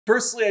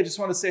Firstly, I just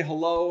want to say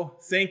hello.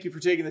 Thank you for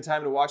taking the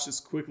time to watch this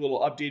quick little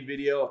update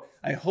video.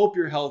 I hope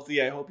you're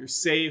healthy. I hope you're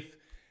safe.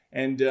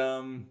 And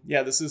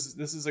yeah, this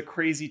is a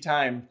crazy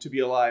time to be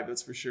alive,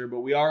 that's for sure. But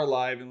we are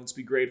alive, and let's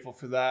be grateful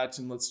for that.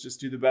 And let's just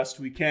do the best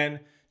we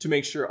can to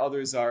make sure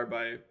others are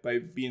by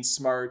being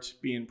smart,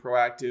 being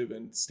proactive,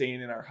 and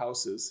staying in our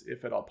houses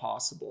if at all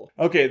possible.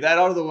 Okay, that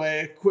out of the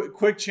way.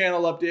 Quick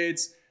channel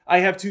updates. I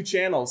have 2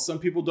 channels. Some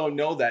people don't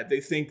know that. They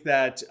think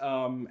that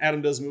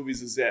Adam Does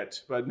Movies is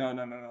it. But no.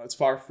 It's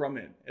far from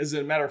it. As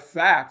a matter of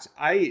fact,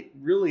 I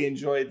really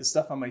enjoy the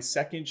stuff on my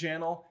second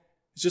channel.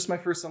 It's just my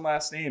first and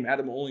last name,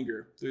 Adam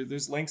Olinger.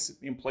 There's links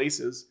in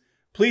places.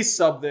 Please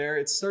sub there.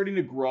 It's starting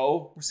to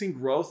grow. We're seeing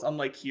growth,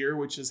 unlike here,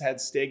 which has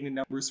had stagnant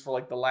numbers for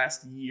like the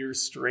last year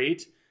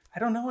straight. I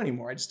don't know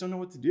anymore. I just don't know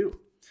what to do.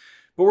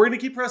 But we're going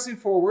to keep pressing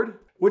forward.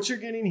 What you're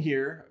getting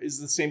here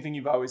is the same thing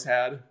you've always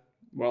had.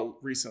 Well,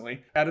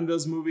 recently. Adam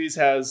Does Movies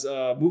has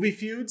Movie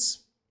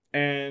Feuds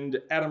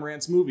and Adam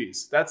Rants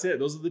Movies. That's it.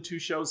 Those are the 2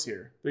 shows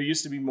here. There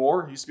used to be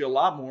more. There used to be a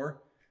lot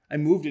more. I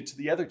moved it to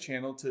the other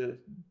channel to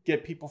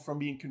get people from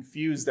being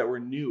confused that were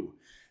new.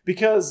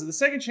 Because the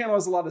second channel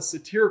has a lot of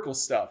satirical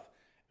stuff.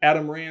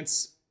 Adam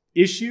Rants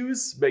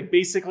Issues, like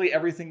basically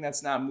everything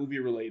that's not movie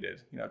related.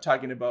 You know,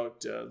 talking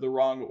about the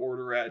wrong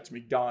order at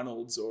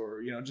McDonald's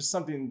or, you know, just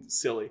something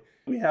silly.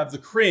 We have The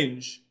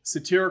Cringe,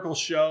 satirical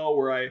show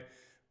where I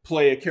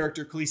play a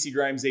character, Khaleesi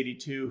Grimes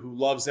 82, who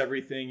loves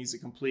everything. He's a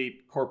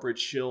complete corporate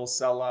shill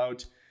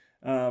sellout.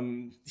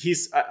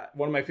 He's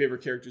one of my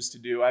favorite characters to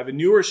do. I have a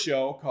newer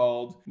show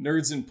called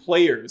Nerds and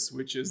Players,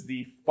 which is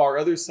the far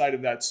other side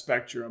of that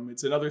spectrum.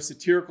 It's another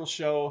satirical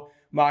show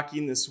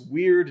mocking this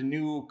weird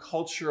new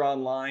culture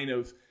online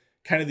of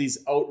kind of these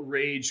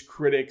outraged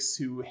critics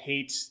who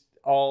hate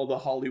all the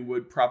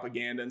Hollywood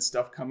propaganda and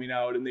stuff coming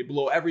out, and they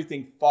blow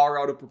everything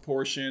far out of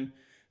proportion.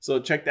 So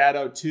check that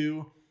out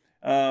too.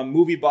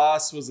 Movie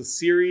Boss was a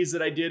series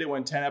that I did. It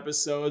went 10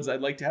 episodes.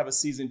 I'd like to have a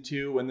season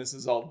 2 when this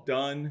is all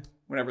done,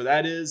 whenever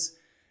that is.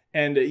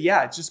 And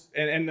yeah,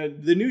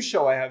 the new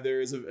show I have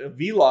there is a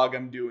vlog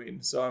I'm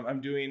doing. So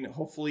I'm doing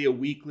hopefully a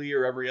weekly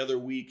or every other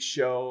week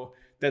show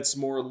that's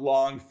more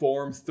long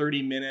form,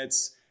 30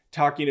 minutes,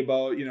 talking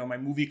about, you know, my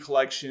movie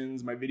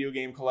collections, my video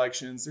game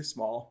collections. They're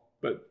small,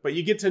 but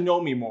you get to know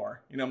me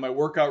more. You know, my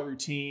workout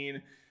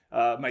routine,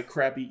 my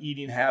crappy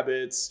eating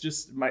habits,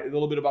 just a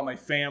little bit about my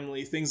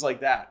family, things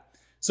like that.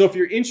 So if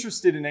you're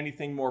interested in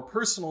anything more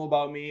personal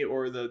about me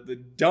or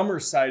the dumber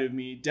side of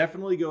me,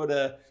 definitely go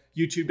to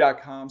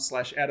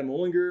youtube.com/Adam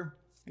Olinger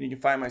and you can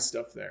find my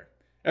stuff there.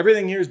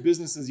 Everything here is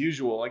business as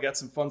usual. I got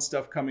some fun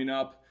stuff coming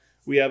up.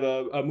 We have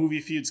a Movie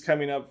Feuds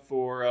coming up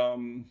for,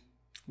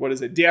 what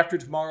is it? Day After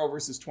Tomorrow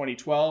versus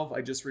 2012.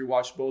 I just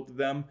rewatched both of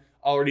them.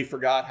 Already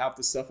forgot half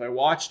the stuff I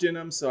watched in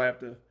them, so I have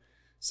to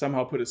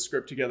somehow put a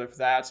script together for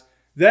that.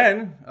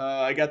 Then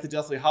I got the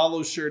Deathly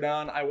Hallows shirt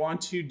on. I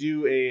want to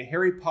do a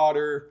Harry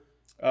Potter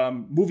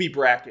movie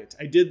bracket.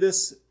 I did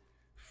this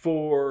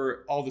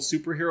for all the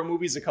superhero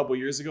movies a couple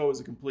years ago. It was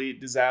a complete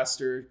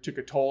disaster. Took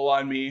a toll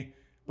on me.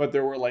 But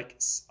there were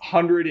like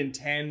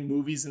 110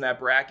 movies in that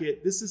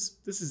bracket. This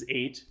is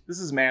 8. This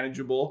is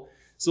manageable.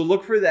 So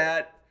look for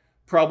that.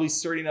 Probably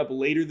starting up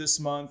later this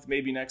month,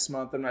 maybe next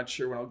month. I'm not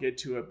sure when I'll get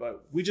to it.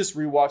 But we just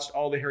rewatched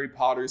all the Harry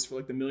Potters for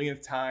like the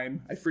millionth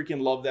time. I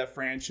freaking love that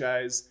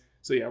franchise.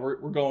 So yeah, we're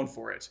going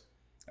for it.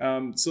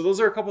 So those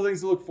are a couple things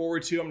to look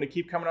forward to. I'm going to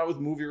keep coming out with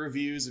movie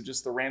reviews of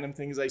just the random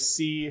things I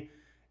see.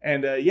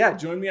 And yeah,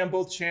 join me on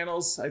both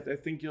channels. I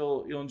think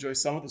you'll enjoy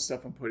some of the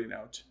stuff I'm putting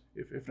out,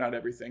 if not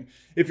everything.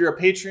 If you're a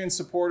Patreon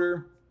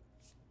supporter,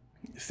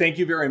 thank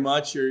you very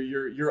much.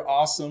 You're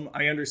awesome.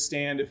 I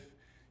understand if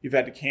you've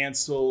had to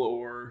cancel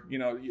or, you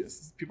know,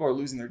 people are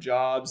losing their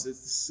jobs.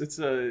 It's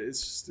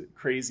just a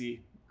crazy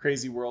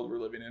world we're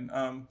living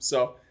in.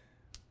 So,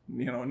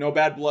 you know, no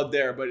bad blood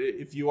there, but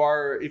if you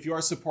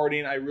are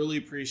supporting, I really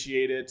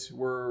appreciate it.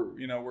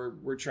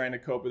 We're trying to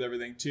cope with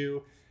everything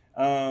too.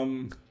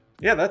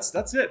 Yeah,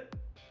 that's it.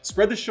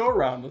 Spread the show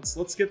around.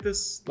 Let's get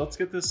this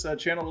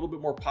channel a little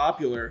bit more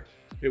popular.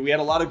 We had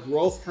a lot of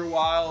growth for a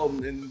while,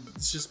 and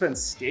it's just been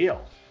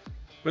stale.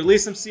 But at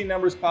least I'm seeing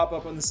numbers pop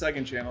up on the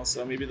second channel,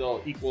 so maybe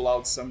they'll equal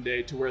out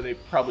someday to where they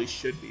probably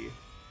should be.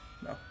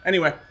 No.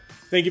 Anyway,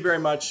 thank you very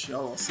much.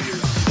 I'll see you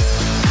around.